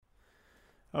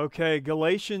Okay,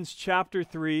 Galatians chapter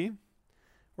 3.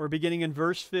 We're beginning in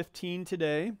verse 15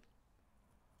 today,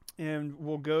 and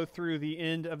we'll go through the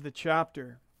end of the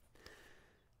chapter.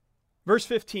 Verse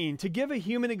 15, to give a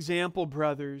human example,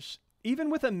 brothers, even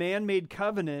with a man-made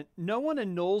covenant, no one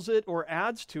annuls it or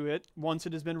adds to it once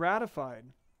it has been ratified.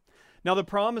 Now the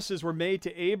promises were made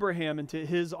to Abraham and to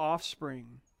his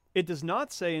offspring. It does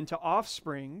not say into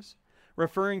offsprings,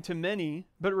 referring to many,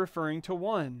 but referring to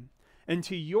one, and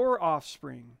to your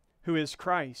offspring, who is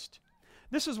Christ.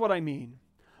 This is what I mean.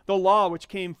 The law, which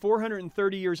came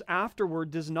 430 years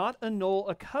afterward, does not annul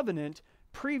a covenant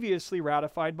previously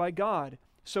ratified by God,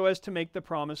 so as to make the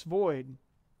promise void.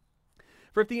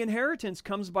 For if the inheritance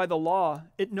comes by the law,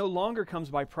 it no longer comes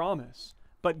by promise,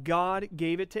 but God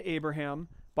gave it to Abraham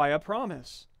by a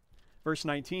promise. Verse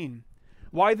 19,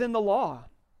 why then the law?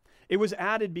 It was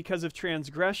added because of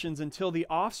transgressions until the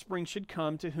offspring should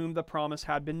come to whom the promise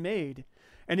had been made,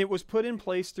 and it was put in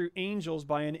place through angels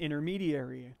by an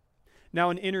intermediary.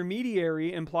 Now an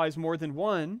intermediary implies more than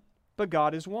one, but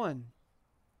God is one.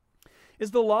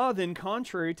 Is the law then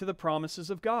contrary to the promises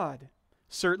of God?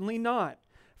 Certainly not.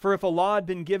 For if a law had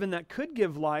been given that could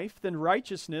give life, then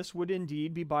righteousness would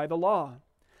indeed be by the law.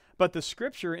 But the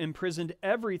Scripture imprisoned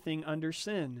everything under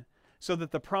sin, so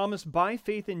that the promise by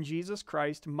faith in Jesus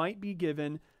Christ might be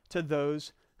given to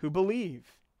those who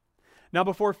believe. Now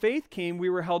before faith came, we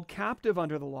were held captive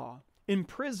under the law,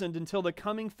 imprisoned until the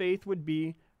coming faith would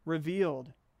be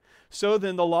revealed. So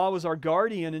then the law was our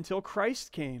guardian until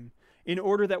Christ came, in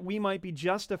order that we might be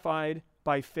justified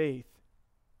by faith.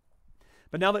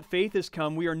 But now that faith has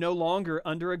come, we are no longer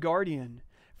under a guardian.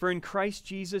 For in Christ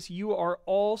Jesus you are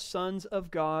all sons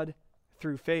of God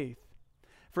through faith.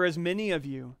 For as many of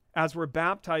you as were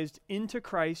baptized into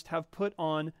Christ have put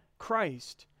on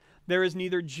Christ. There is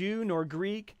neither Jew nor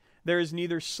Greek, there is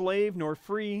neither slave nor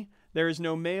free, there is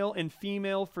no male and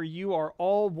female, for you are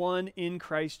all one in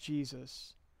Christ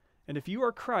Jesus. And if you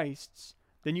are Christ's,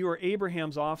 then you are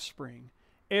Abraham's offspring,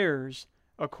 heirs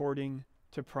according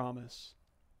to promise.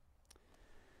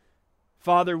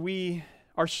 Father, we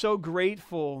are so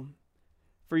grateful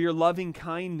for your loving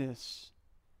kindness,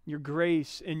 your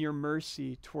grace, and your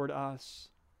mercy toward us.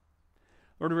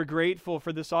 Lord, we're grateful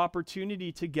for this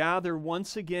opportunity to gather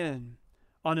once again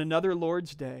on another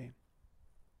Lord's Day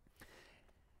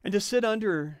and to sit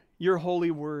under your holy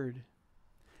word.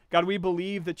 God, we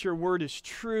believe that your word is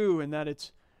true and that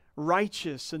it's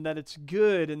righteous and that it's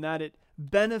good and that it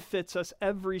benefits us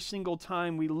every single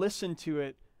time we listen to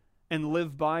it and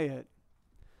live by it.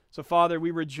 So, Father,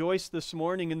 we rejoice this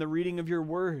morning in the reading of your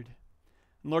word.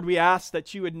 And Lord, we ask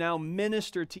that you would now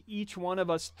minister to each one of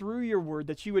us through your word,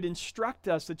 that you would instruct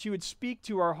us, that you would speak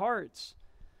to our hearts.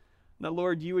 And that,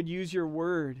 Lord, you would use your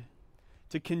word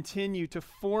to continue to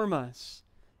form us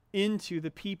into the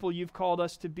people you've called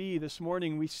us to be. This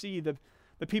morning we see the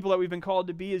people that we've been called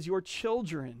to be as your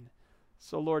children.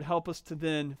 So, Lord, help us to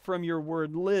then, from your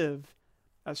word, live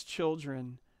as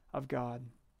children of God.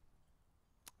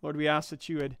 Lord, we ask that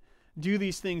you would do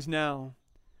these things now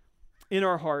in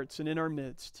our hearts and in our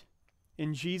midst.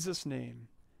 In Jesus' name,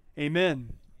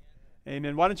 amen.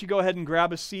 Amen. Why don't you go ahead and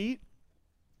grab a seat?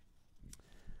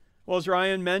 Well, as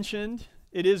Ryan mentioned,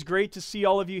 it is great to see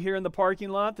all of you here in the parking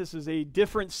lot. This is a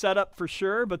different setup for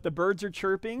sure, but the birds are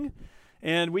chirping,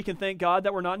 and we can thank God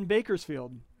that we're not in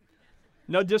Bakersfield.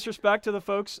 No disrespect to the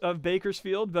folks of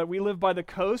Bakersfield, but we live by the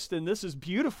coast, and this is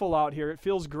beautiful out here. It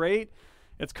feels great.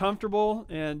 It's comfortable,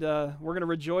 and we're going to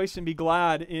rejoice and be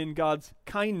glad in God's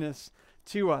kindness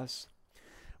to us.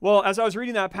 Well, as I was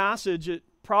reading that passage, it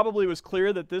probably was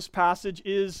clear that this passage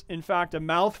is, in fact, a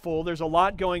mouthful. There's a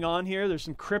lot going on here. There's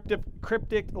some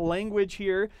cryptic language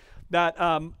here that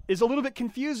is a little bit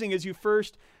confusing as you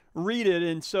first read it.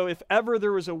 And so if ever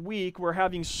there was a week where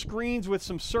having screens with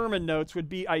some sermon notes would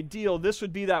be ideal, this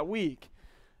would be that week.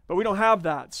 But we don't have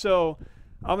that. So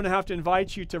I'm going to have to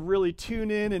invite you to really tune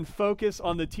in and focus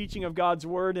on the teaching of God's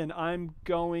word, and I'm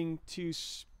going to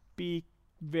speak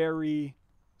very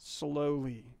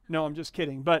slowly. No, I'm just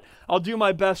kidding, but I'll do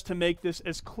my best to make this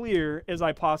as clear as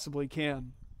I possibly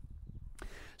can.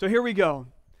 So here we go.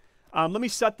 Let me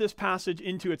set this passage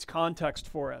into its context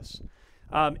for us.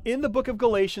 In the book of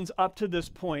Galatians up to this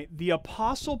point, the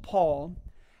Apostle Paul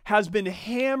has been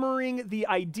hammering the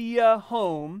idea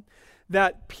home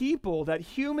that people, that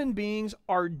human beings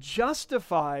are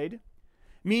justified,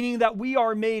 meaning that we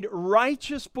are made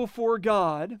righteous before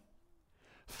God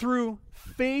through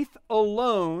faith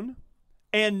alone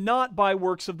and not by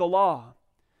works of the law.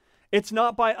 It's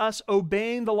not by us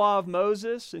obeying the law of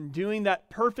Moses and doing that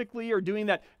perfectly or doing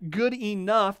that good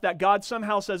enough that God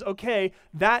somehow says, okay,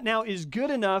 that now is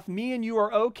good enough. Me and you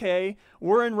are okay.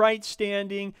 We're in right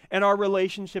standing and our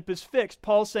relationship is fixed.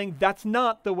 Paul's saying that's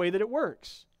not the way that it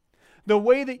works. The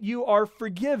way that you are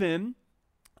forgiven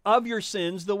of your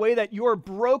sins, the way that your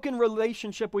broken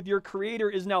relationship with your Creator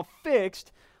is now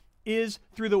fixed, is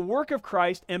through the work of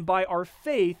Christ and by our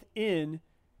faith in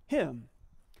Him.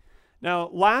 Now,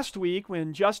 last week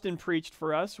when Justin preached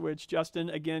for us, which Justin,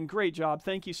 again, great job.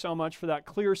 Thank you so much for that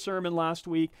clear sermon last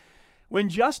week. When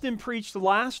Justin preached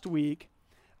last week,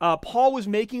 Paul was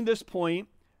making this point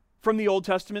from the Old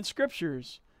Testament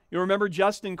scriptures. You remember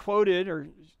Justin quoted or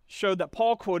showed that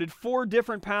Paul quoted 4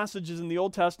 different passages in the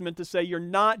Old Testament to say you're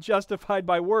not justified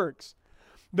by works.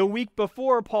 The week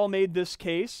before, Paul made this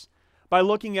case by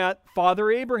looking at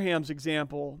Father Abraham's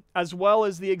example, as well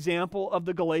as the example of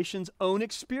the Galatians' own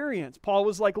experience. Paul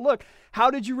was like, look,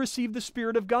 how did you receive the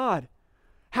Spirit of God?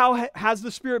 How has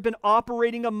the Spirit been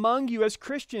operating among you as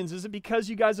Christians? Is it because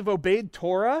you guys have obeyed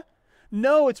Torah?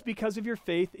 No, it's because of your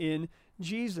faith in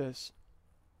Jesus.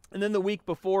 And then the week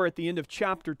before, at the end of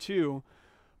chapter 2,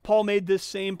 Paul made this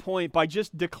same point by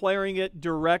just declaring it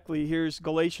directly. Here's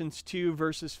Galatians 2,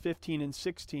 verses 15 and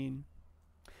 16.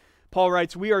 Paul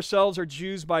writes, "We ourselves are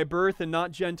Jews by birth and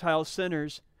not Gentile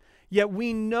sinners. Yet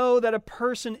we know that a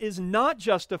person is not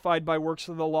justified by works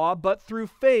of the law, but through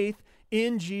faith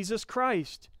in Jesus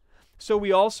Christ. So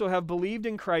we also have believed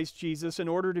in Christ Jesus in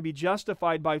order to be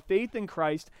justified by faith in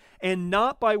Christ and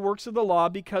not by works of the law,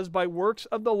 because by works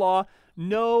of the law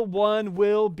no one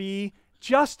will be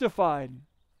justified."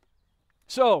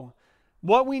 So,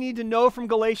 what we need to know from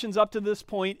Galatians up to this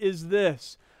point is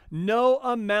this: no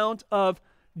amount of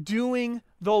doing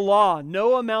the law,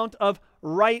 no amount of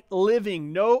right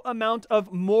living, no amount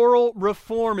of moral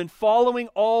reform and following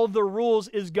all the rules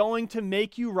is going to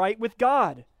make you right with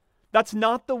God. That's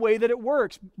not the way that it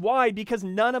works. Why? Because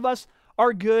none of us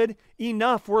are good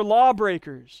enough. We're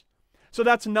lawbreakers. So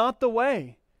that's not the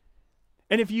way.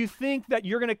 And if you think that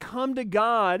you're going to come to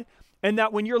God and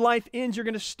that when your life ends, you're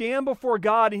going to stand before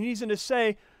God and He's going to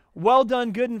say, "Well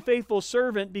done, good and faithful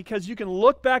servant," because you can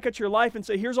look back at your life and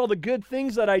say, "Here's all the good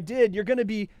things that I did," you're going to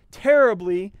be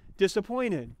terribly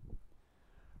disappointed.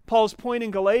 Paul's point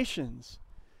in Galatians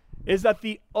is that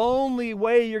the only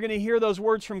way you're going to hear those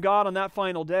words from God on that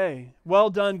final day, "Well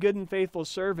done, good and faithful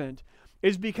servant,"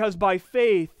 is because by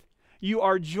faith you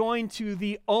are joined to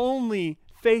the only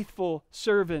faithful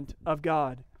servant of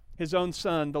God, His own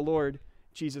Son, the Lord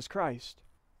Jesus Christ.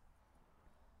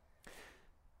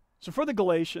 So for the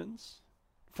Galatians,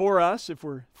 for us, if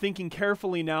we're thinking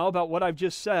carefully now about what I've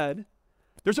just said,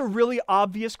 there's a really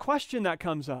obvious question that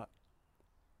comes up.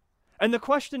 And the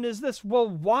question is this: well,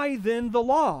 why then the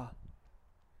law?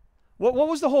 What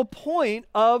was the whole point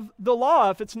of the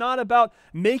law? If it's not about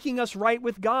making us right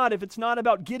with God, if it's not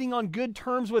about getting on good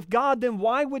terms with God, then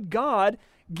why would God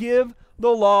give the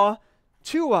law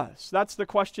to us? That's the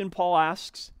question Paul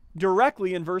asks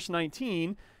directly in verse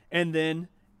 19 and then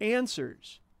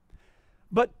answers.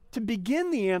 But to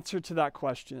begin the answer to that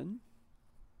question,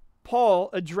 Paul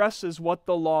addresses what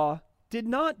the law did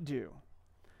not do.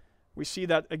 We see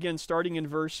that again starting in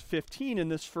verse 15 in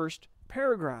this first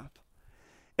paragraph.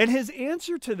 And his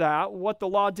answer to that, what the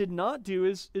law did not do,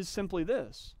 is simply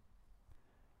this: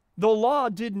 the law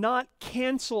did not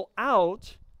cancel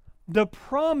out the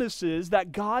promises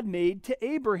that God made to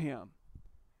Abraham.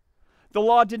 The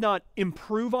law did not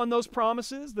improve on those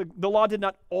promises. The law did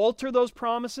not alter those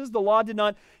promises. The law did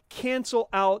not cancel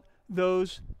out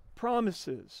those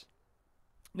promises.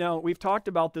 Now, we've talked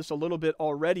about this a little bit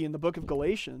already in the book of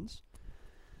Galatians,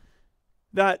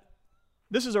 that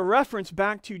this is a reference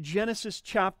back to Genesis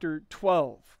chapter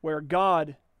 12, where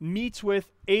God meets with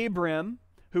Abram,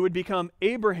 who would become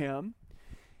Abraham,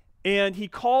 and He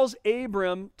calls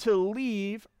Abram to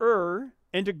leave Ur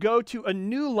and to go to a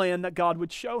new land that God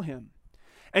would show him.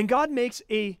 And God makes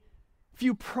a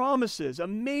few promises,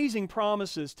 amazing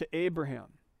promises to Abraham.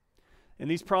 And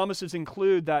these promises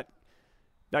include that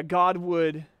God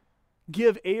would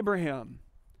give Abraham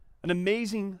an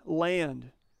amazing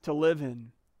land to live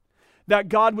in. That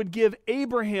God would give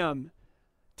Abraham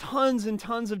tons and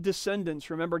tons of descendants.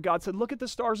 Remember, God said, "Look at the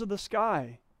stars of the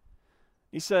sky."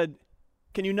 He said,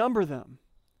 "Can you number them?"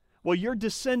 Well, your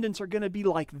descendants are going to be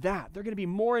like that. They're going to be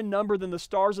more in number than the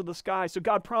stars of the sky. So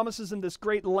God promises him this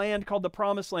great land called the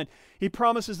Promised Land. He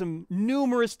promises him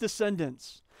numerous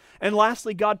descendants. And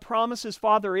lastly, God promises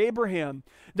Father Abraham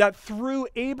that through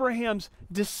Abraham's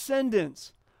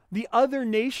descendants, the other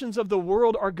nations of the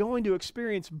world are going to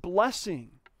experience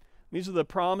blessing. These are the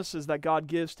promises that God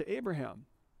gives to Abraham.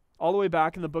 all the way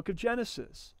back in the book of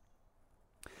Genesis.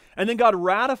 And then God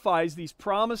ratifies these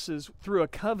promises through a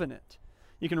covenant.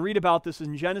 You can read about this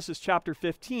in Genesis chapter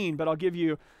 15, but I'll give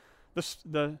you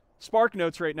the spark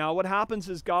notes right now. What happens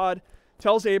is God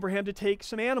tells Abraham to take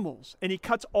some animals, and he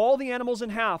cuts all the animals in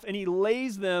half, and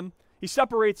he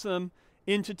separates them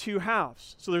into two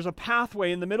halves. So there's a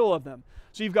pathway in the middle of them.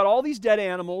 So you've got all these dead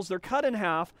animals, they're cut in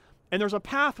half, and there's a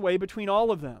pathway between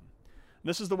all of them. And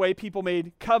this is the way people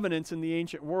made covenants in the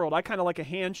ancient world. I kind of like a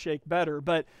handshake better,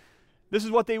 but this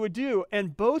is what they would do.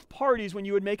 And both parties, when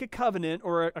you would make a covenant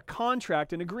or a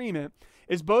contract, an agreement,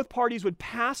 is both parties would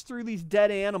pass through these dead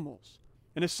animals.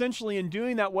 And essentially in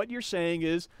doing that, what you're saying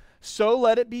is, so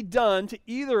let it be done to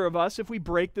either of us if we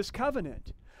break this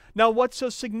covenant. Now, what's so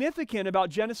significant about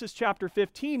Genesis chapter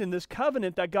 15 and this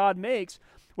covenant that God makes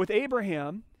with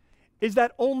Abraham is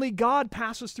that only God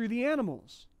passes through the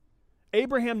animals.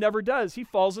 Abraham never does. He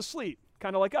falls asleep,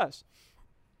 kind of like us.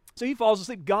 So he falls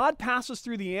asleep. God passes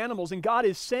through the animals, and God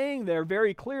is saying there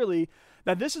very clearly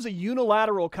that this is a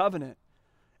unilateral covenant.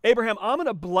 Abraham, I'm going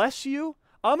to bless you.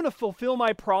 I'm going to fulfill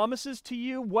my promises to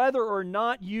you whether or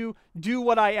not you do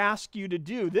what I ask you to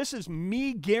do. This is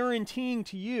me guaranteeing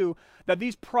to you that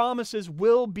these promises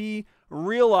will be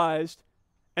realized,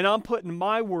 and I'm putting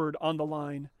my word on the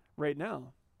line right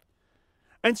now.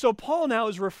 And so Paul now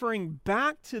is referring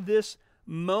back to this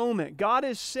moment. God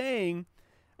is saying,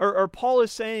 or Paul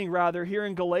is saying rather here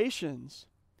in Galatians,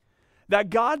 that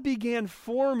God began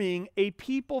forming a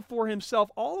people for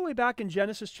himself all the way back in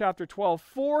Genesis chapter 12,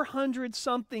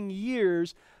 400-something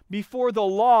years before the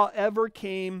law ever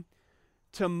came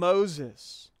to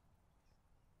Moses.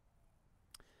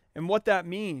 And what that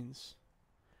means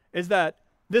is that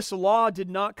this law did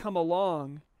not come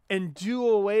along and do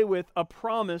away with a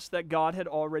promise that God had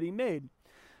already made.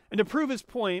 And to prove his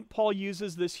point, Paul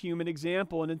uses this human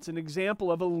example, and it's an example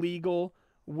of a legal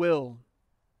will.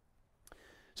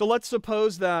 So let's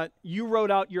suppose that you wrote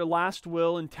out your last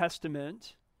will and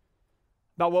testament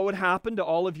about what would happen to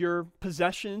all of your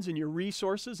possessions and your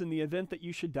resources in the event that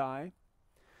you should die.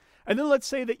 And then let's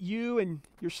say that you and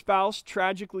your spouse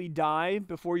tragically die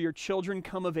before your children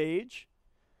come of age.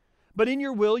 But in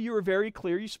your will, you were very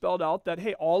clear. You spelled out that,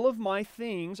 hey, all of my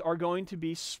things are going to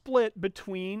be split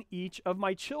between each of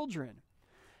my children.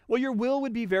 Well, your will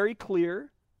would be very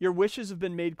clear. Your wishes have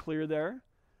been made clear there.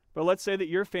 But let's say that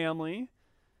your family,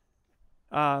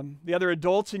 the other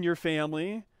adults in your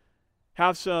family,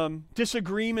 have some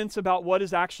disagreements about what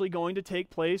is actually going to take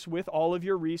place with all of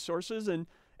your resources, and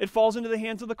it falls into the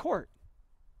hands of the court.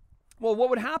 Well, what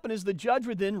would happen is the judge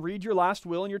would then read your last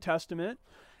will and your testament,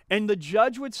 and the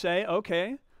judge would say,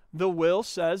 okay, the will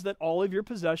says that all of your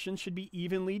possessions should be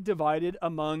evenly divided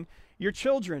among your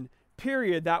children.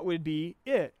 Period. That would be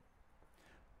it.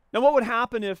 Now, what would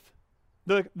happen if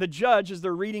the judge, as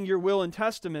they're reading your will and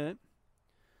testament,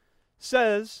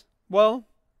 says, well,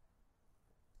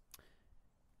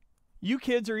 you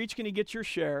kids are each going to get your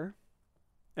share,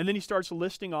 and then he starts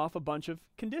listing off a bunch of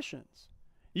conditions.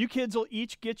 You kids will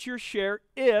each get your share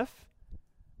if,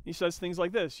 he says things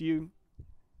like this, you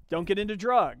don't get into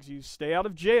drugs, you stay out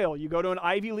of jail, you go to an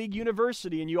Ivy League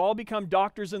university, and you all become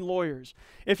doctors and lawyers.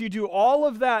 If you do all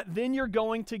of that, then you're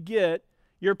going to get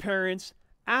your parents'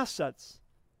 assets.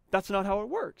 That's not how it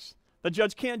works. The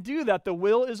judge can't do that. The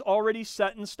will is already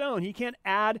set in stone. He can't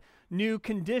add new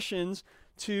conditions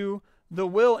to the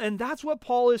will. And that's what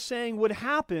Paul is saying would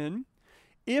happen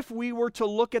if we were to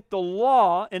look at the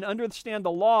law and understand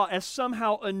the law as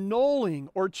somehow annulling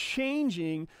or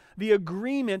changing the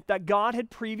agreement that God had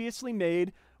previously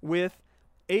made with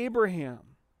Abraham.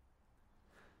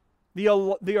 The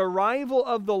arrival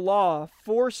of the law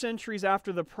 4 centuries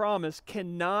after the promise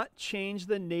cannot change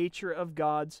the nature of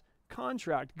God's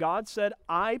contract. God said,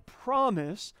 I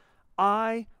promise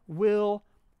I will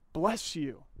bless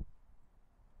you.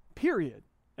 Period.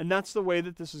 And that's the way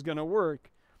that this is going to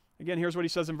work. Again, here's what he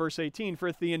says in verse 18. For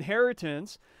if the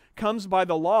inheritance comes by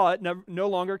the law, it no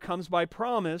longer comes by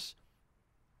promise,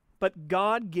 but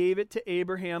God gave it to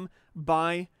Abraham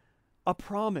by a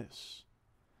promise.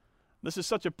 This is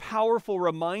such a powerful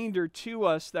reminder to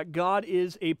us that God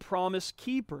is a promise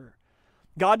keeper.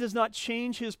 God does not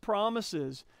change his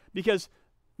promises because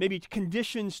maybe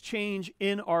conditions change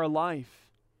in our life.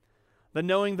 The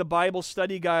Knowing the Bible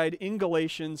study guide in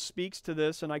Galatians speaks to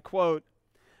this, and I quote,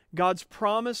 God's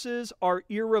promises are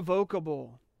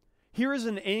irrevocable. Here is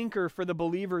an anchor for the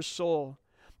believer's soul.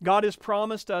 God has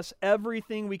promised us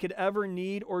everything we could ever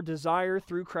need or desire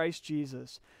through Christ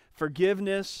Jesus.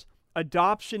 Forgiveness,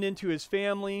 adoption into his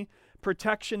family,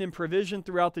 protection and provision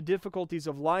throughout the difficulties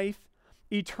of life,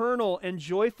 eternal and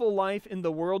joyful life in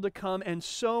the world to come, and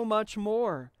so much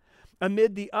more.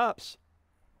 amid the ups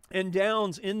and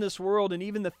downs in this world and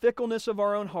even the fickleness of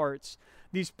our own hearts,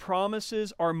 these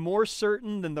promises are more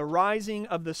certain than the rising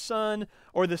of the sun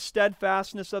or the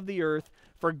steadfastness of the earth,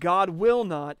 for God will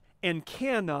not and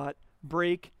cannot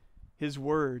break his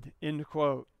word. End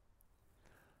quote.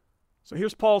 So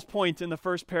here's Paul's point in the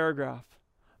first paragraph.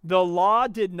 The law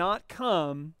did not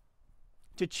come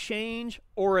to change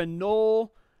or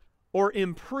annul or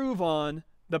improve on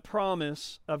the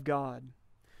promise of God.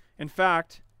 In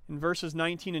fact, in verses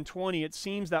 19 and 20, it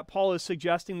seems that Paul is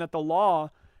suggesting that the law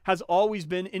has always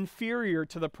been inferior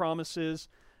to the promises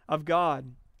of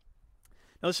God.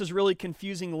 Now, this is really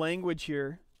confusing language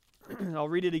here. I'll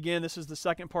read it again. This is the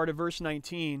second part of verse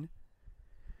 19.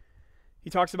 He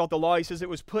talks about the law. He says it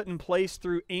was put in place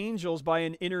through angels by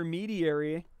an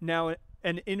intermediary. Now,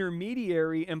 an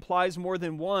intermediary implies more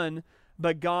than one,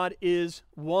 but God is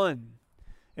one.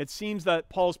 It seems that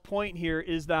Paul's point here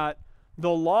is that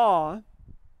the law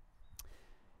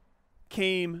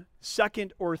came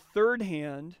second or third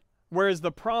hand, whereas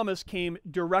the promise came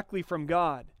directly from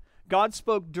God. God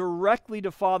spoke directly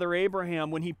to Father Abraham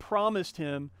when he promised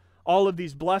him all of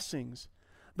these blessings.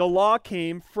 The law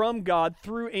came from God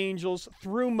through angels,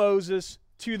 through Moses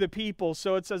to the people.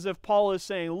 So it's as if Paul is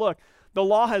saying, look, the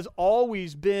law has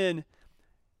always been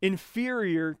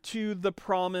inferior to the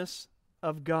promise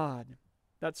of God.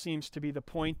 That seems to be the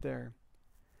point there.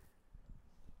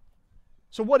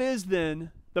 So what is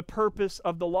then the purpose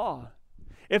of the law?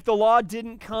 If the law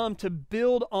didn't come to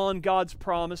build on God's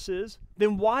promises,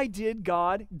 then why did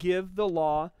God give the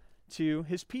law to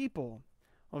his people?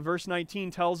 Well, verse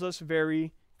 19 tells us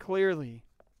very clearly.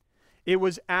 It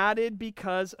was added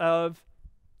because of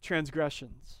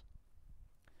transgressions.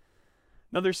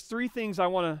 Now there's three things I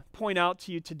want to point out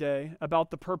to you today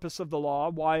about the purpose of the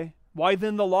law. Why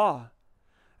then the law?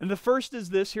 And the first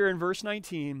is this here in verse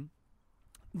 19.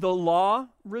 The law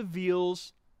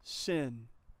reveals sin.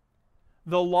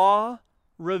 The law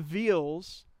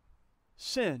reveals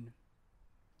sin.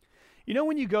 You know,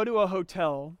 when you go to a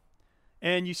hotel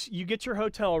and you get your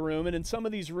hotel room, and in some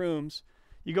of these rooms,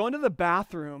 you go into the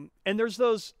bathroom and there's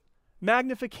those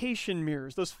magnification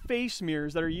mirrors, those face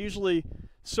mirrors that are usually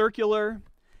circular,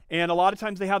 and a lot of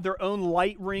times they have their own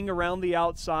light ring around the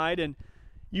outside, and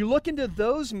you look into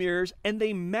those mirrors and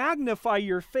they magnify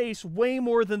your face way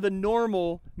more than the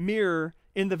normal mirror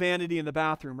in the vanity in the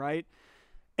bathroom, right?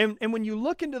 And when you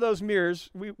look into those mirrors,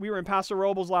 we were in Paso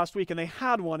Robles last week and they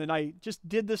had one, and I just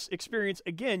did this experience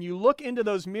again. You look into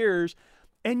those mirrors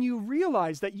and you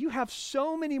realize that you have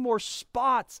so many more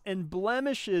spots and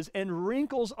blemishes and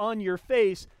wrinkles on your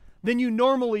face than you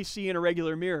normally see in a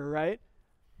regular mirror, right?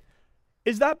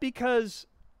 Is that because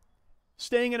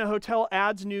staying in a hotel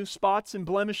adds new spots and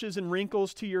blemishes and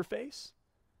wrinkles to your face?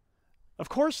 Of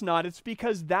course not. It's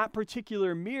because that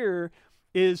particular mirror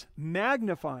is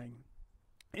magnifying.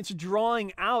 It's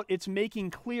drawing out, it's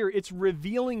making clear, it's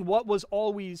revealing what was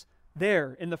always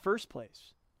there in the first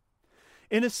place.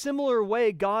 In a similar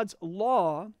way, God's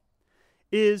law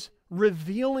is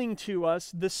revealing to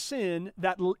us the sin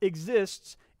that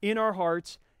exists in our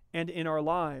hearts and in our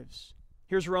lives.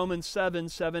 Here's Romans 7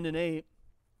 and 8.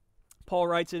 Paul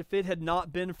writes, if it had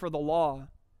not been for the law,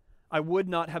 I would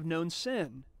not have known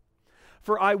sin.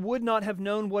 For I would not have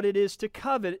known what it is to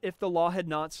covet if the law had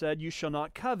not said, you shall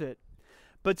not covet.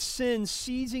 But sin,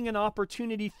 seizing an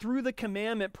opportunity through the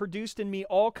commandment, produced in me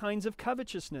all kinds of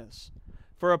covetousness.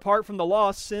 For apart from the law,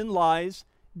 sin lies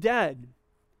dead.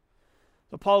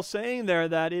 So Paul's saying there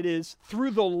that it is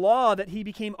through the law that he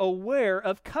became aware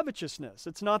of covetousness.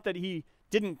 It's not that he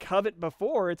didn't covet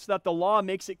before, it's that the law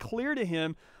makes it clear to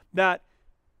him that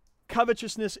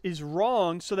covetousness is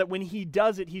wrong, so that when he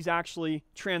does it, he's actually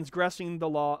transgressing the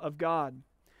law of God.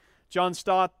 John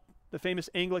Stott, the famous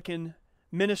Anglican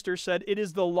minister, said, it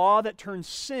is the law that turns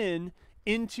sin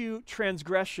into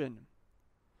transgression.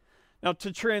 Now,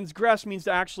 to transgress means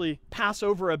to actually pass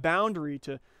over a boundary,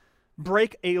 to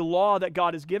break a law that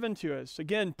God has given to us.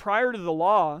 Again, prior to the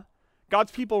law,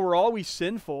 God's people were always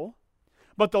sinful,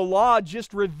 but the law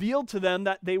just revealed to them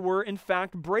that they were in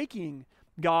fact breaking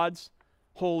God's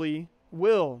holy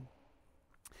will.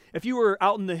 If you were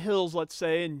out in the hills, let's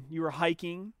say, and you were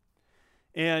hiking,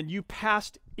 and you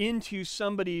passed into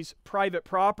somebody's private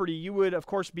property, you would, of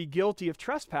course, be guilty of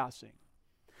trespassing.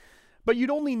 But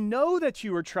you'd only know that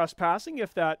you were trespassing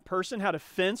if that person had a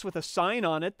fence with a sign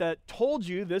on it that told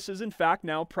you this is, in fact,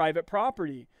 now private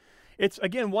property. It's,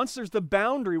 again, once there's the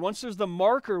boundary, once there's the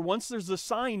marker, once there's the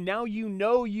sign, now you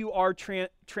know you are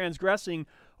transgressing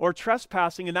or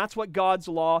trespassing, and that's what God's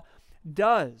law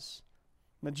does.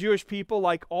 The Jewish people,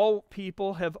 like all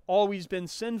people, have always been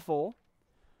sinful,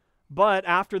 But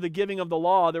after the giving of the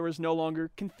law, there was no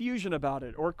longer confusion about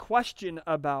it or question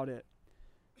about it.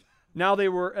 Now they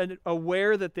were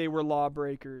aware that they were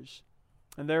lawbreakers,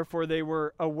 and therefore they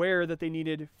were aware that they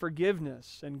needed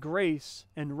forgiveness and grace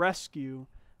and rescue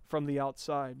from the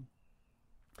outside.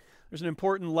 There's an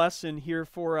important lesson here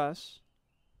for us,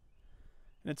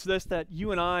 and it's this, that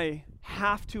you and I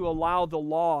have to allow the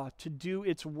law to do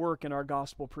its work in our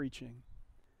gospel preaching.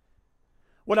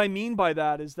 What I mean by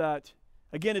that is that,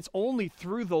 again, it's only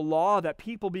through the law that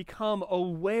people become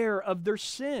aware of their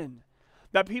sin,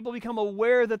 that people become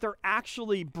aware that they're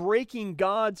actually breaking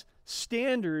God's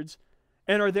standards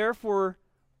and are therefore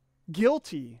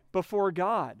guilty before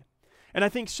God. And I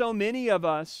think so many of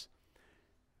us,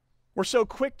 we're so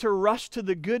quick to rush to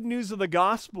the good news of the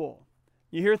gospel.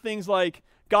 You hear things like,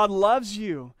 God loves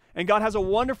you, and God has a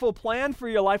wonderful plan for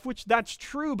your life, which that's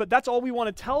true, but that's all we want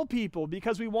to tell people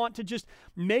because we want to just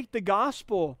make the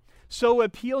gospel so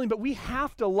appealing. But we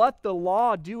have to let the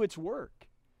law do its work.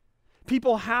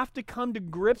 People have to come to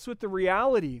grips with the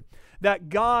reality that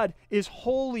God is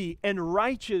holy and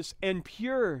righteous and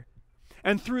pure.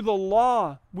 And through the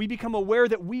law, we become aware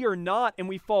that we are not, and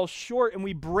we fall short, and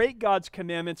we break God's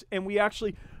commandments, and we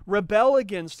actually rebel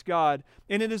against God.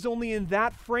 And it is only in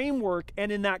that framework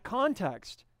and in that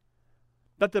context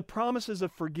that the promises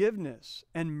of forgiveness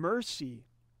and mercy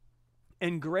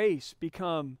and grace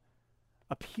become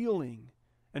appealing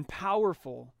and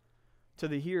powerful to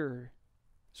the hearer.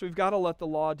 So we've got to let the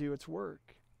law do its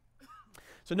work.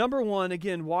 So number one,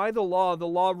 again, why the law? The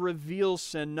law reveals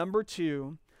sin. Number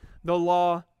two, the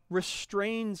law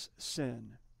restrains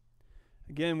sin.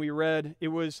 Again, we read it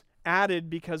was added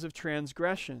because of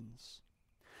transgressions.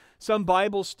 Some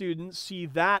Bible students see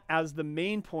that as the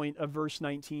main point of verse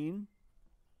 19.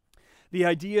 The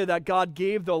idea that God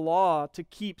gave the law to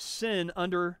keep sin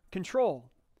under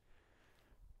control.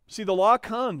 See, the law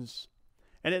comes,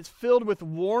 and it's filled with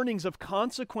warnings of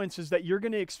consequences that you're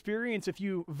going to experience if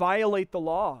you violate the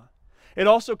law. It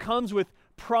also comes with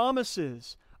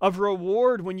promises of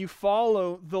reward when you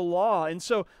follow the law. And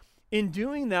so in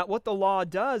doing that, what the law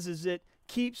does is it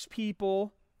keeps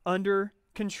people under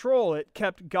control. It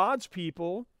kept God's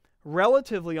people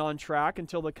relatively on track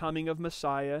until the coming of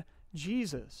Messiah,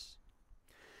 Jesus.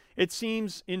 It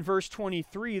seems in verse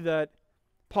 23 that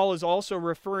Paul is also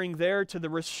referring there to the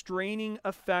restraining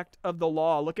effect of the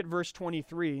law. Look at verse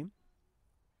 23.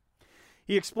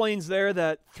 He explains there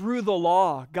that through the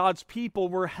law, God's people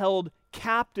were held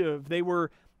captive. They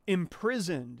were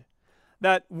imprisoned.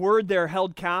 That word there,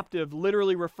 held captive,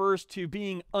 literally refers to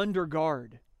being under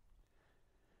guard.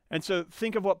 And so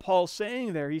think of what Paul's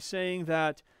saying there. He's saying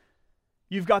that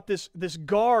you've got this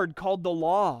guard called the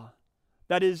law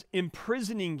that is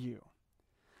imprisoning you.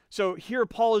 So here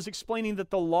Paul is explaining that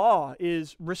the law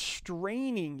is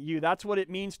restraining you. That's what it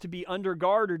means to be under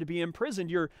guard or to be imprisoned.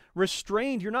 You're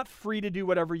restrained. You're not free to do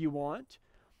whatever you want.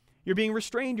 You're being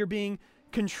restrained. You're being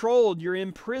controlled. You're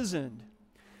imprisoned.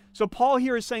 So Paul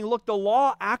here is saying, look, the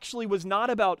law actually was not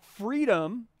about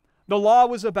freedom. The law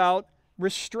was about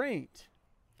restraint.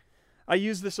 I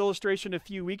used this illustration a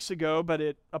few weeks ago, but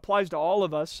it applies to all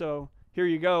of us, so here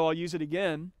you go. I'll use it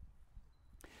again.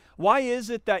 Why is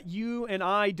it that you and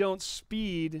I don't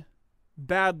speed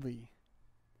badly?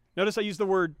 Notice I use the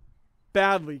word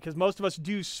badly because most of us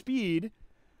do speed,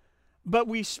 but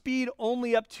we speed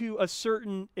only up to a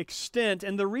certain extent.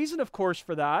 And the reason, of course,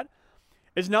 for that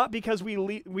is not because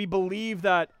we believe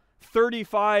that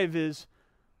 35 is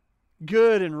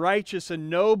good and righteous and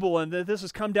noble and that this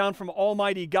has come down from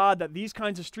Almighty God, that these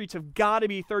kinds of streets have got to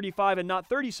be 35 and not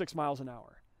 36 miles an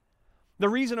hour. The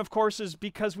reason, of course, is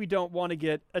because we don't want to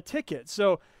get a ticket.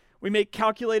 So we make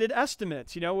calculated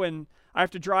estimates. You know, when I have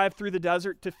to drive through the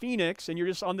desert to Phoenix and you're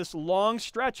just on this long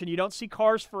stretch and you don't see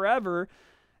cars forever,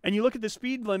 and you look at the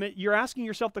speed limit, you're asking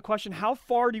yourself the question, how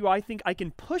far do I think I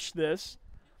can push this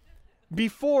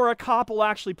before a cop will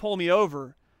actually pull me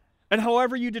over? And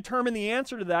however you determine the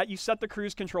answer to that, you set the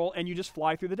cruise control and you just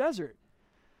fly through the desert.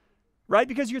 Right?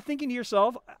 Because you're thinking to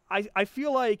yourself, I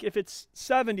feel like if it's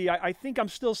 70, I think I'm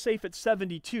still safe at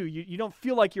 72. You don't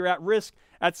feel like you're at risk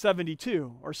at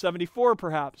 72 or 74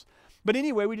 perhaps. But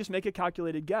anyway, we just make a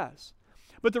calculated guess.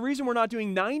 But the reason we're not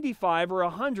doing 95 or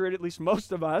 100, at least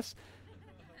most of us,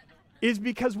 is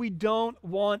because we don't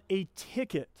want a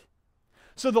ticket.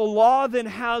 So the law then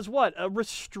has what? A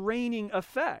restraining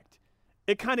effect.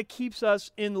 It kind of keeps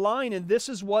us in line, and this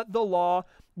is what the law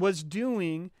was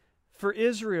doing for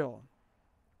Israel.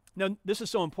 Now, this is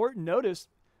so important. Notice,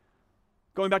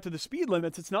 going back to the speed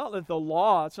limits, it's not that the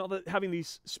law, it's not that having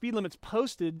these speed limits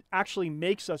posted actually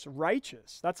makes us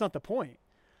righteous. That's not the point.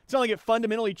 It's not like it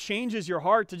fundamentally changes your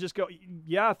heart to just go,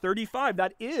 yeah, 35,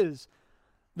 that is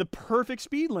the perfect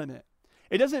speed limit.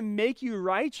 It doesn't make you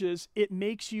righteous, it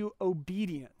makes you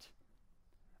obedient.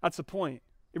 That's the point.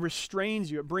 It restrains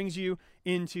you, it brings you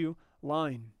into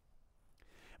line.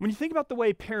 When you think about the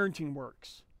way parenting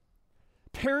works,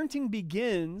 parenting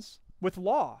begins with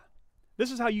law.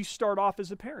 This is how you start off as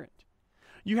a parent.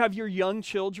 You have your young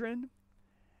children,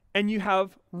 and you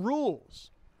have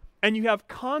rules, and you have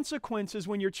consequences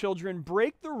when your children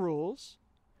break the rules,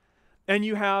 and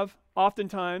you have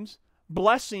oftentimes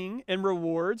blessing and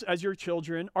rewards as your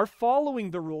children are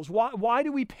following the rules. Why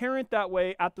do we parent that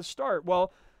way at the start?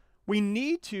 Well, we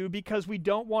need to because we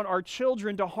don't want our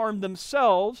children to harm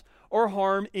themselves or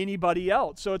harm anybody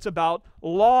else. So it's about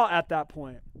law at that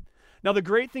point. Now, the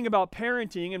great thing about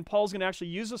parenting, and Paul's going to actually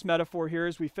use this metaphor here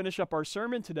as we finish up our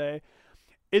sermon today,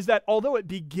 is that although it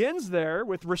begins there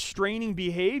with restraining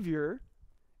behavior,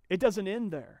 it doesn't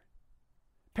end there.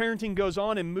 Parenting goes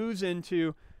on and moves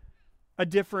into a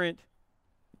different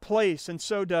place, and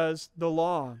so does the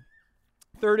law.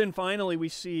 Third and finally, we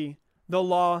see the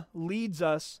law leads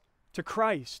us to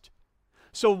Christ.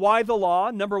 So why the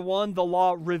law? Number one, the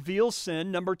law reveals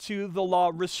sin. Number two, the law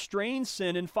restrains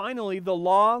sin. And finally, the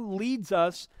law leads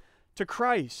us to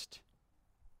Christ.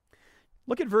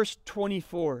 Look at verse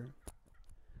 24.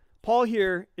 Paul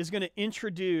here is going to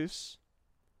introduce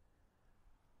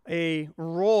a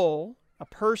role, a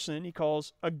person he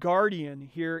calls a guardian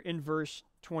here in verse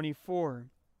 24.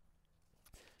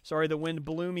 Sorry, the wind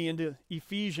blew me into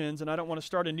Ephesians, and I don't want to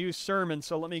start a new sermon,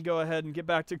 so let me go ahead and get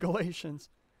back to Galatians.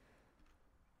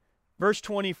 Verse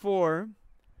 24,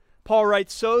 Paul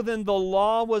writes, so then the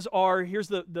law was our, here's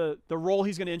the role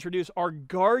he's going to introduce, our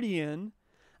guardian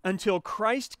until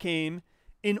Christ came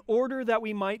in order that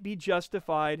we might be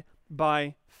justified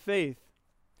by faith.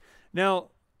 Now,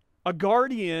 a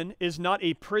guardian is not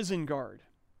a prison guard.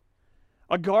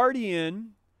 A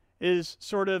guardian is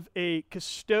sort of a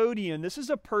custodian. This is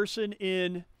a person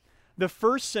in the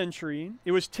first century.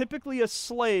 It was typically a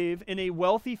slave in a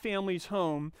wealthy family's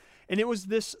home, and it was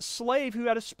this slave who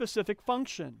had a specific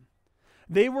function.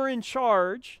 They were in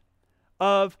charge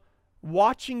of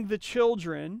watching the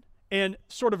children and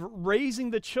sort of raising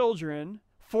the children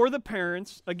for the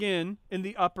parents, again, in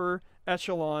the upper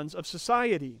echelons of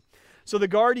society. So the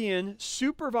guardian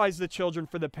supervised the children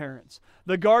for the parents.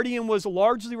 The guardian was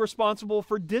largely responsible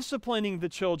for disciplining the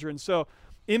children. So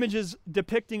images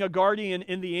depicting a guardian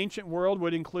in the ancient world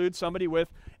would include somebody with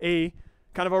a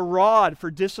kind of a rod for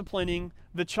disciplining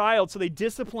the child. So they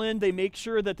discipline, they make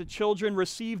sure that the children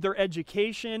receive their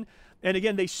education. And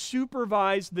again, they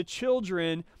supervise the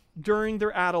children during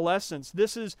their adolescence.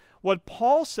 This is what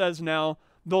Paul says now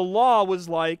the law was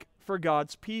like for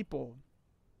God's people.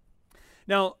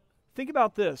 Now, think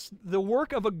about this. The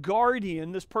work of a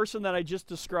guardian, this person that I just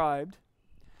described,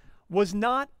 was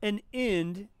not an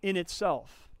end in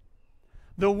itself.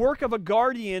 The work of a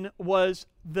guardian was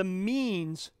the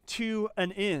means to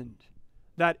an end.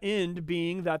 That end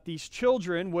being that these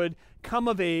children would come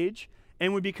of age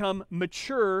and would become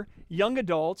mature young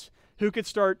adults who could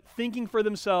start thinking for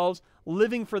themselves,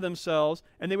 living for themselves,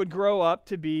 and they would grow up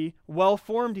to be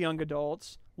well-formed young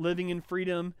adults living in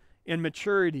freedom and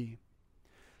maturity.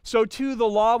 So too, the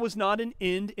law was not an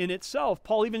end in itself.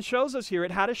 Paul even shows us here it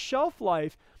had a shelf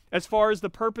life as far as the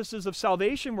purposes of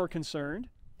salvation were concerned.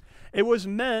 It was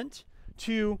meant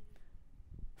to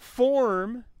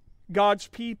form God's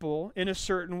people in a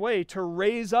certain way, to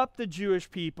raise up the Jewish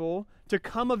people to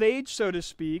come of age, so to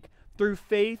speak, through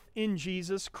faith in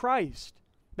Jesus Christ.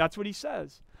 That's what he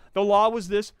says. The law was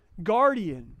this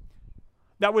guardian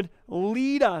that would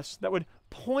lead us, that would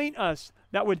point us,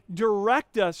 that would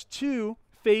direct us to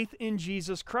faith in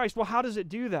Jesus Christ. Well, how does it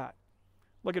do that?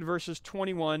 Look at verses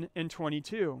 21 and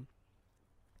 22.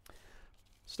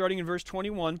 Starting in verse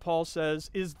 21, Paul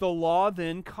says, is the law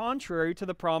then contrary to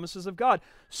the promises of God?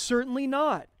 Certainly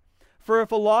not. For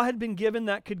if a law had been given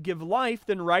that could give life,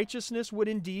 then righteousness would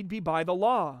indeed be by the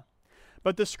law.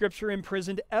 But the Scripture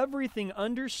imprisoned everything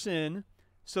under sin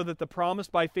so that the promise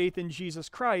by faith in Jesus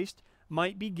Christ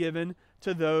might be given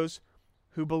to those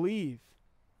who believe.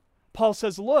 Paul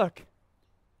says, look,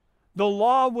 the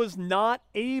law was not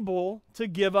able to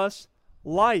give us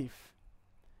life.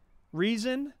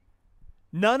 Reason?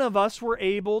 None of us were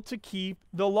able to keep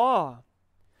the law.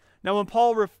 Now, when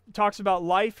Paul talks about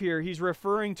life here, he's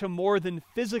referring to more than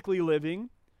physically living.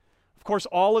 Of course,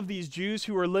 all of these Jews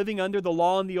who were living under the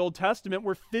law in the Old Testament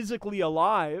were physically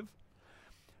alive.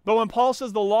 But when Paul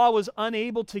says the law was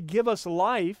unable to give us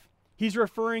life, he's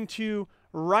referring to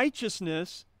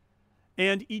righteousness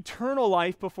and eternal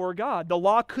life before God. The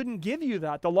law couldn't give you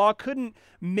that. The law couldn't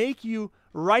make you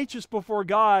righteous before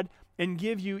God and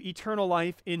give you eternal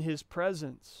life in his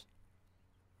presence.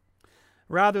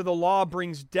 Rather, the law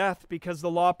brings death because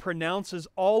the law pronounces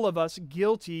all of us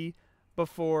guilty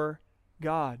before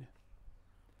God.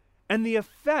 And the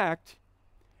effect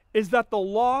is that the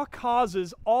law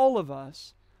causes all of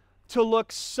us to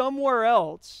look somewhere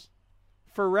else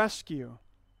for rescue.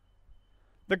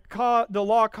 The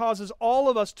law causes all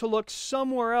of us to look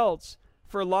somewhere else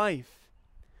for life.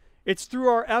 It's through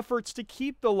our efforts to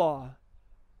keep the law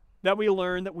that we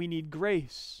learn that we need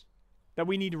grace, that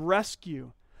we need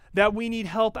rescue, that we need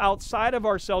help outside of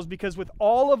ourselves, because with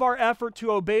all of our effort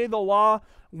to obey the law,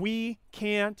 we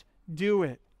can't do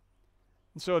it.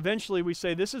 And so eventually we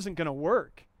say, this isn't going to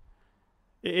work.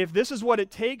 If this is what it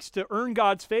takes to earn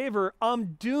God's favor,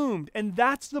 I'm doomed. And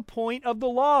that's the point of the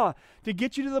law, to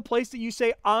get you to the place that you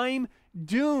say, I'm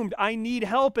doomed. I need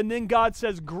help. And then God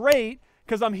says, great,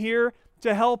 because I'm here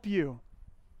to help you.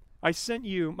 I sent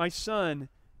you my son,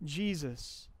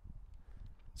 Jesus.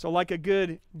 So like a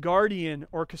good guardian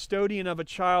or custodian of a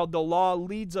child, the law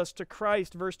leads us to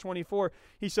Christ. Verse 24,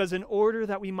 he says, in order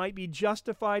that we might be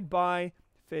justified by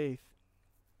faith.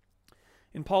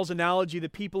 In Paul's analogy, the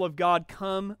people of God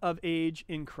come of age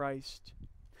in Christ.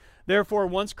 Therefore,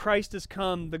 once Christ has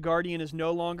come, the guardian is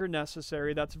no longer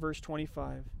necessary. That's verse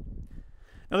 25.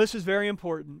 Now, this is very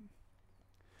important.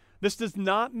 This does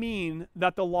not mean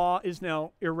that the law is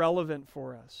now irrelevant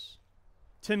for us.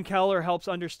 Tim Keller helps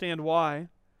understand why.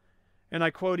 And I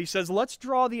quote, he says, let's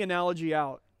draw the analogy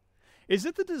out. Is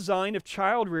it the design of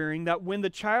child rearing that when the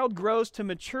child grows to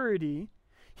maturity,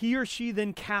 he or she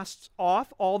then casts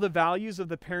off all the values of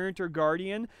the parent or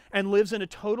guardian and lives in a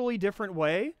totally different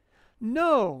way?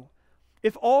 No.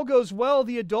 If all goes well,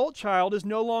 the adult child is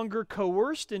no longer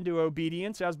coerced into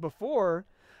obedience as before,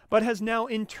 but has now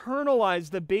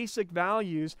internalized the basic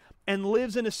values and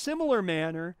lives in a similar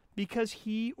manner because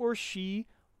he or she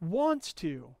wants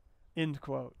to. End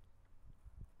quote.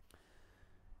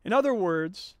 In other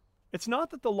words, it's not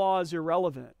that the law is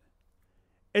irrelevant.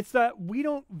 It's that we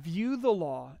don't view the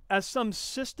law as some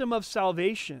system of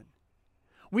salvation.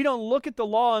 We don't look at the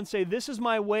law and say, this is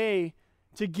my way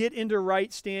to get into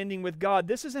right standing with God.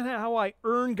 This isn't how I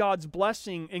earn God's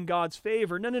blessing and God's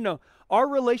favor. No. Our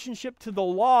relationship to the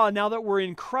law, now that we're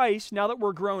in Christ, now that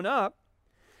we're grown up,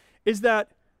 is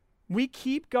that we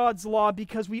keep God's law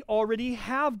because we already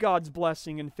have God's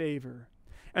blessing and favor.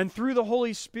 And through the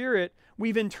Holy Spirit,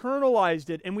 we've internalized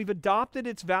it and we've adopted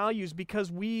its values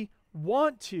because we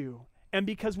want to, and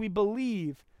because we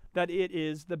believe that it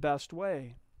is the best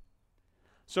way.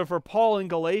 So for Paul in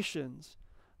Galatians,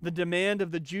 the demand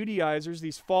of the Judaizers,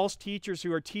 these false teachers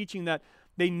who are teaching that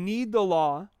they need the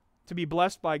law to be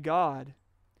blessed by God,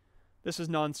 this is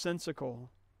nonsensical.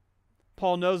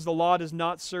 Paul knows the law does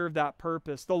not serve that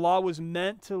purpose. The law was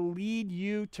meant to lead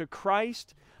you to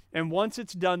Christ, and once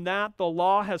it's done that, the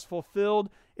law has fulfilled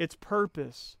its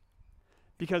purpose.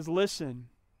 Because listen,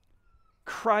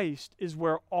 Christ is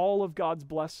where all of God's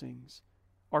blessings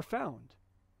are found.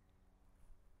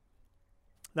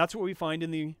 That's what we find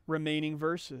in the remaining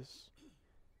verses.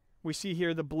 We see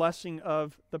here the blessing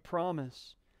of the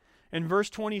promise. In verse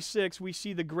 26, we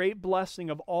see the great blessing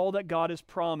of all that God has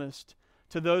promised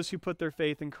to those who put their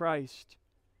faith in Christ.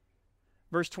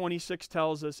 Verse 26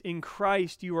 tells us, in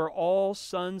Christ you are all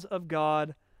sons of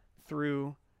God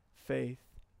through faith.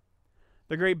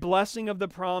 The great blessing of the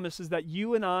promise is that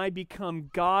you and I become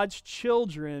God's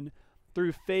children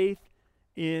through faith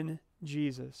in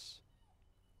Jesus.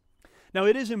 Now,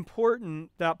 it is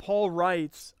important that Paul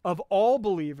writes of all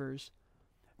believers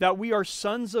that we are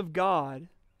sons of God,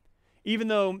 even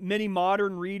though many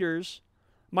modern readers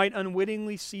might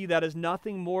unwittingly see that as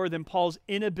nothing more than Paul's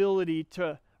inability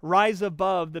to rise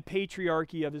above the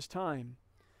patriarchy of his time.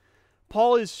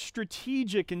 Paul is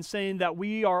strategic in saying that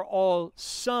we are all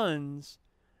sons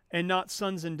and not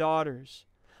sons and daughters.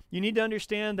 You need to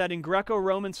understand that in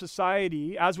Greco-Roman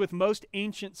society, as with most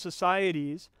ancient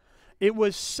societies, it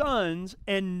was sons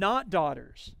and not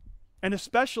daughters, and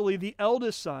especially the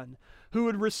eldest son, who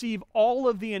would receive all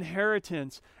of the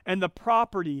inheritance and the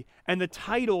property and the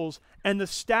titles and the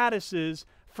statuses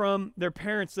from their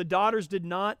parents. The daughters did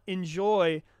not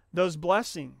enjoy those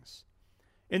blessings.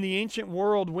 In the ancient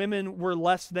world, women were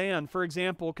less than. For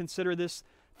example, consider this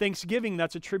thanksgiving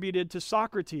that's attributed to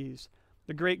Socrates,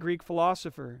 the great Greek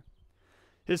philosopher.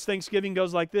 His thanksgiving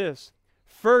goes like this: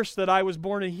 first, that I was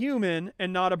born a human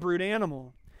and not a brute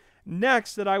animal.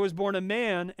 Next, that I was born a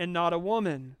man and not a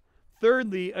woman.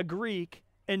 Thirdly, a Greek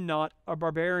and not a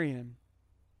barbarian.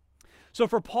 So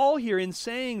for Paul here, in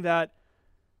saying that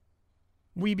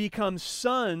we become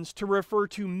sons to refer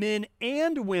to men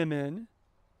and women,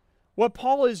 what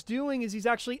Paul is doing is he's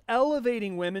actually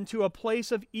elevating women to a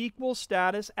place of equal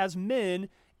status as men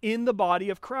in the body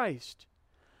of Christ.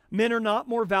 Men are not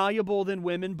more valuable than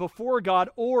women before God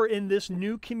or in this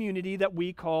new community that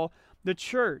we call the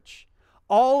church.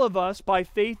 All of us, by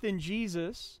faith in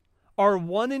Jesus, are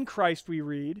one in Christ, we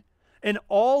read, and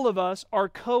all of us are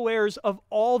co-heirs of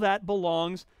all that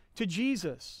belongs to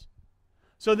Jesus.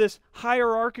 So this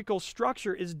hierarchical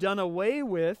structure is done away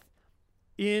with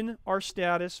in our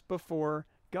status before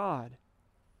God.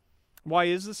 Why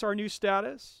is this our new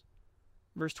status?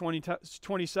 Verse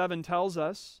 27 tells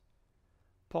us,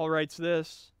 Paul writes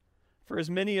this, "For as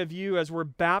many of you as were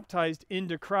baptized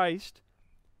into Christ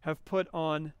have put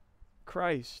on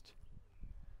Christ."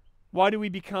 Why do we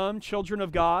become children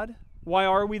of God? Why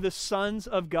are we the sons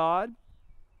of God?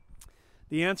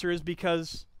 The answer is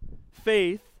because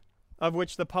faith, of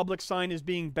which the public sign is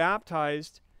being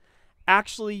baptized,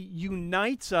 actually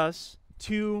unites us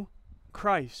to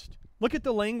Christ. Look at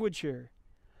the language here.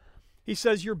 He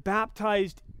says you're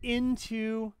baptized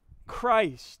into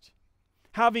Christ,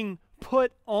 having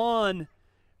put on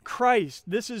Christ.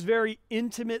 This is very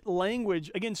intimate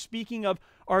language, again, speaking of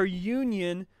our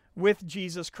union with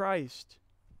Jesus Christ.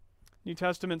 New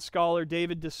Testament scholar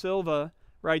David De Silva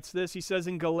writes this. He says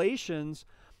in Galatians,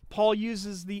 Paul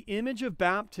uses the image of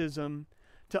baptism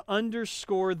to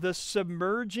underscore the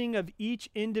submerging of each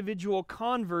individual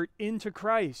convert into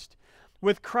Christ,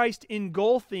 with Christ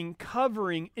engulfing,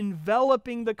 covering,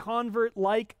 enveloping the convert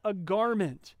like a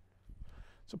garment.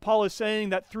 So Paul is saying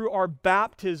that through our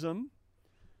baptism,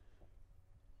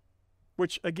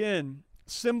 which again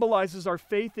symbolizes our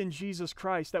faith in Jesus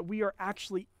Christ, that we are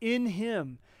actually in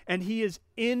Him and He is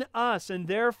in us, and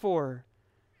therefore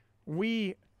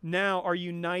we now are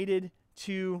united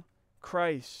to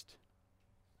Christ.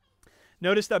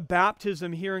 Notice that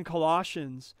baptism here in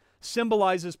Colossians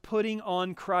symbolizes putting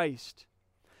on Christ.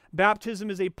 Baptism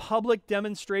is a public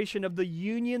demonstration of the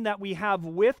union that we have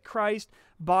with Christ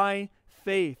by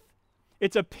faith.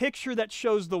 It's a picture that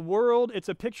shows the world, it's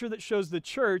a picture that shows the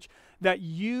church that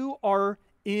you are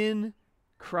in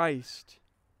Christ.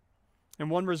 And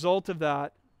one result of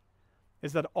that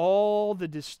is that all the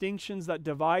distinctions that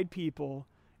divide people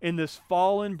in this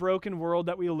fallen, broken world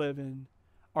that we live in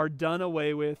are done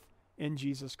away with in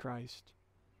Jesus Christ.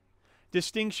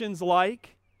 Distinctions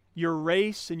like your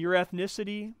race and your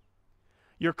ethnicity,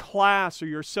 your class or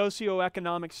your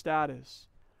socioeconomic status,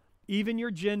 even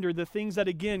your gender, the things that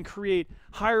again create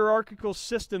hierarchical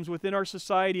systems within our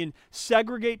society and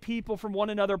segregate people from one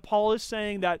another. Paul is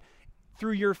saying that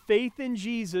through your faith in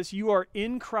Jesus, you are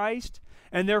in Christ,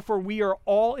 and therefore we are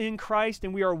all in Christ,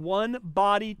 and we are one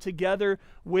body together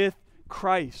with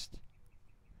Christ.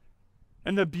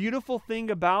 And the beautiful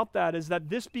thing about that is that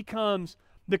this becomes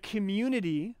the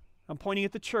community, I'm pointing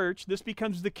at the church, this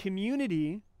becomes the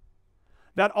community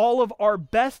that all of our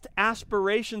best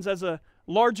aspirations as a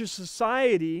larger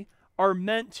society are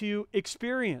meant to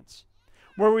experience.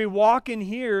 Where we walk in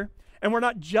here and we're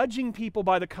not judging people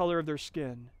by the color of their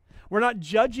skin. We're not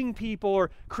judging people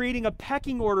or creating a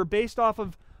pecking order based off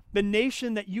of the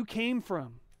nation that you came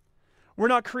from. We're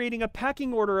not creating a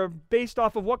pecking order based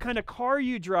off of what kind of car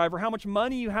you drive or how much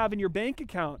money you have in your bank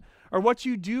account or what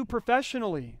you do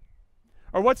professionally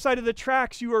or what side of the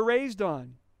tracks you were raised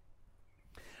on.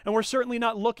 And we're certainly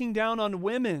not looking down on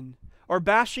women or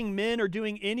bashing men or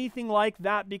doing anything like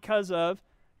that because of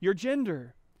your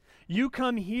gender. You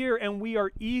come here and we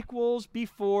are equals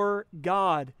before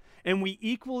God, and we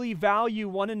equally value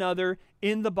one another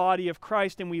in the body of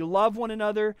Christ, and we love one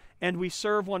another and we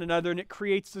serve one another, and it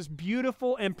creates this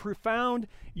beautiful and profound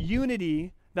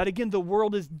unity that, again, the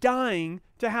world is dying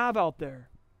to have out there.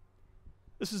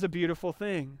 This is a beautiful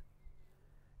thing.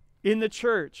 In the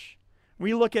church,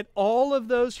 we look at all of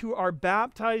those who are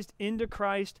baptized into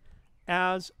Christ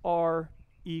as our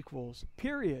equals,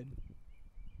 period.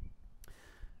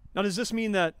 Now, does this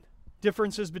mean that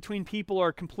differences between people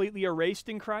are completely erased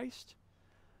in Christ?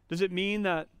 Does it mean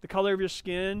that the color of your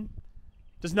skin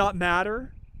does not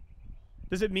matter?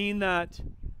 Does it mean that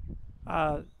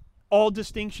all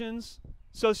distinctions,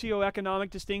 socioeconomic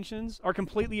distinctions, are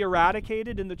completely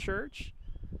eradicated in the church?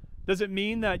 Does it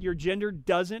mean that your gender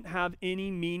doesn't have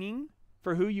any meaning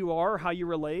for who you are or how you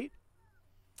relate?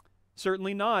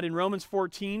 Certainly not. In Romans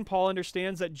 14, Paul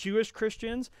understands that Jewish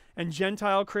Christians and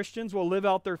Gentile Christians will live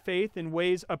out their faith in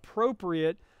ways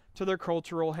appropriate to their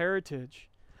cultural heritage.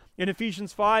 In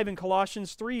Ephesians 5 and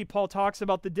Colossians 3, Paul talks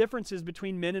about the differences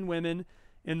between men and women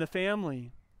in the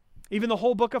family. Even the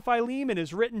whole book of Philemon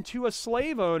is written to a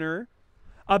slave owner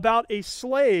about a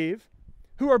slave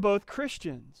who are both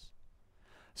Christians.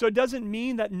 So it doesn't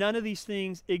mean that none of these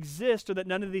things exist or that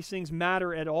none of these things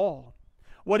matter at all.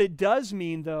 What it does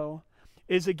mean, though,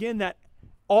 is again that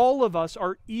all of us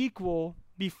are equal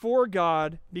before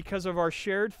God because of our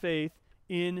shared faith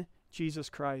in Jesus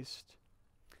Christ.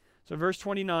 So verse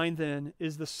 29 then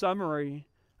is the summary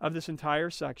of this entire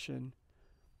section.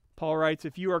 Paul writes,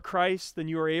 if you are Christ, then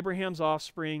you are Abraham's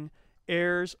offspring,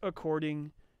 heirs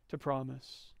according to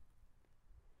promise.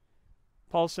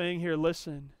 Paul's saying here,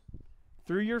 listen,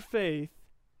 through your faith,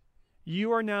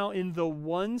 you are now in the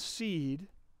one seed,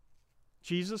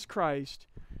 Jesus Christ,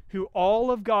 who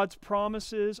all of God's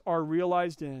promises are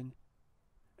realized in,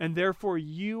 and therefore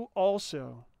you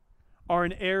also are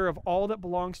an heir of all that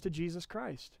belongs to Jesus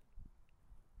Christ.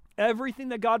 Everything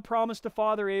that God promised to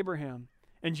Father Abraham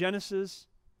in Genesis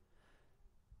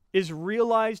is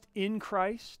realized in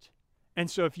Christ.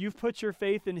 And so if you've put your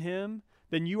faith in him,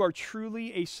 then you are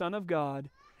truly a son of God,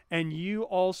 and you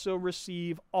also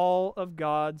receive all of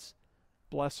God's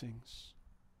blessings.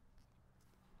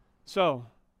 So,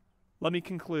 let me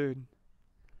conclude.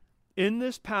 In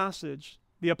this passage,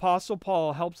 the Apostle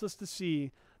Paul helps us to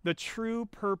see the true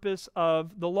purpose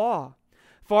of the law.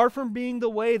 Far from being the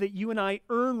way that you and I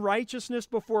earn righteousness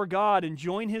before God and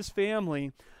join his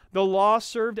family, the law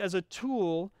served as a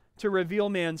tool to reveal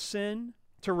man's sin,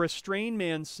 to restrain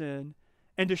man's sin,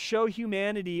 and to show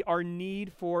humanity our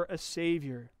need for a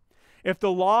Savior. If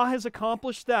the law has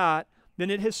accomplished that, then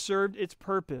it has served its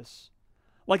purpose.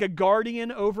 Like a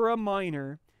guardian over a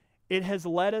minor, it has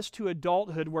led us to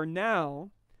adulthood where now,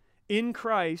 in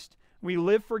Christ, we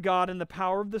live for God in the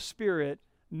power of the Spirit,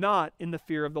 not in the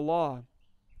fear of the law.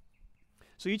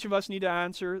 So each of us need to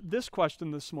answer this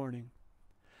question this morning.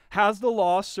 Has the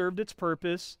law served its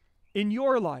purpose in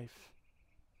your life?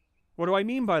 What do I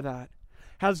mean by that?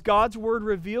 Has God's word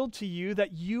revealed to you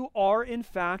that you are in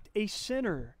fact a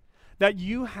sinner? That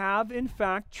you have in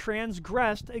fact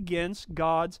transgressed against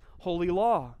God's holy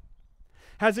law?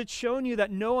 Has it shown you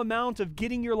that no amount of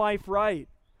getting your life right,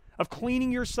 of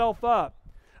cleaning yourself up,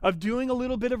 of doing a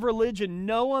little bit of religion,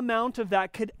 no amount of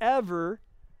that could ever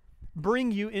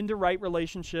bring you into right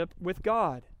relationship with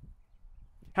God?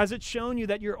 Has it shown you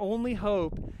that your only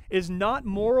hope is not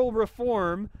moral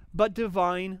reform, but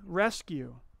divine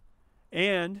rescue?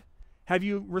 And have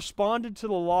you responded to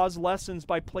the law's lessons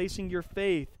by placing your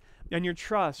faith and your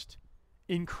trust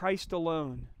in Christ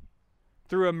alone,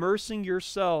 through immersing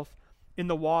yourself in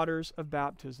the waters of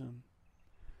baptism?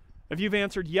 If you've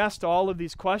answered yes to all of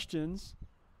these questions,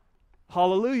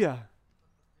 hallelujah.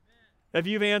 If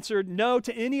you've answered no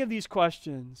to any of these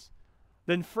questions,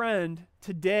 then friend,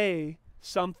 today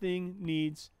something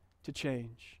needs to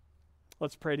change.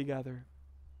 Let's pray together.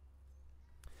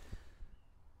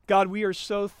 God, we are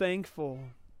so thankful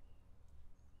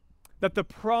that the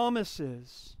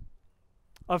promises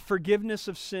of forgiveness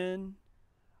of sin,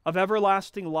 of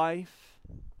everlasting life,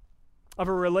 of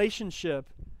a relationship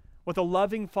with a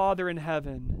loving Father in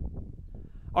heaven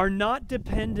are not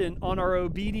dependent on our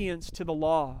obedience to the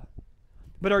law,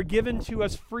 but are given to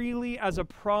us freely as a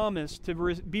promise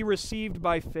to be received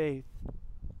by faith.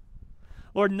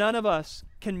 Lord, none of us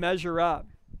can measure up.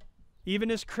 Even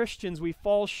as Christians, we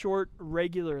fall short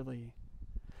regularly.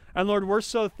 And Lord, we're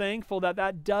so thankful that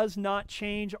that does not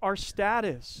change our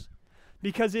status,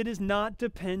 because it is not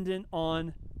dependent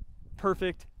on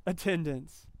perfect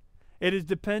attendance. It is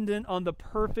dependent on the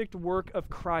perfect work of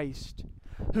Christ,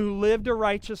 who lived a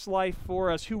righteous life for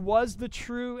us, who was the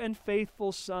true and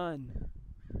faithful Son.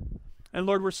 And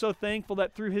Lord, we're so thankful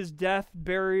that through his death,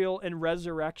 burial, and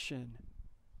resurrection,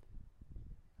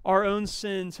 our own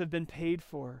sins have been paid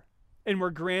for, and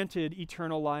we're granted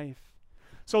eternal life.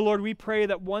 So Lord, we pray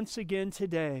that once again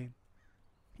today,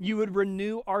 you would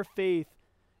renew our faith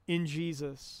in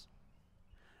Jesus.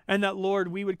 And that, Lord,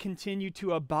 we would continue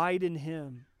to abide in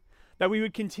him. That we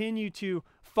would continue to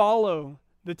follow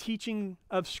the teaching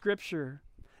of Scripture,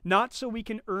 not so we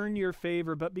can earn your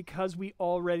favor, but because we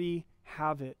already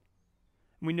have it.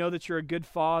 And we know that you're a good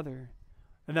Father,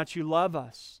 and that you love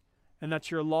us, and that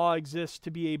your law exists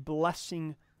to be a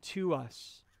blessing to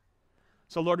us.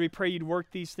 So, Lord, we pray you'd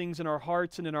work these things in our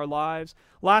hearts and in our lives.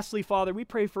 Lastly, Father, we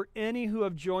pray for any who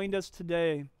have joined us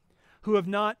today who have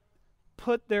not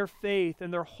put their faith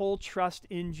and their whole trust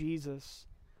in Jesus.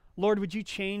 Lord, would you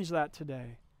change that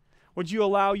today? Would you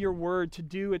allow your word to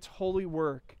do its holy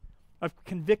work of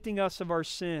convicting us of our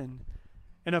sin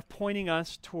and of pointing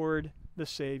us toward the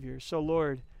Savior? So,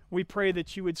 Lord, we pray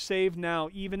that you would save now,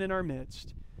 even in our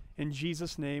midst. In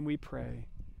Jesus' name we pray.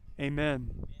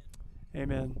 Amen.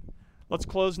 Amen. Let's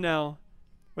close now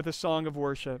with a song of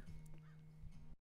worship.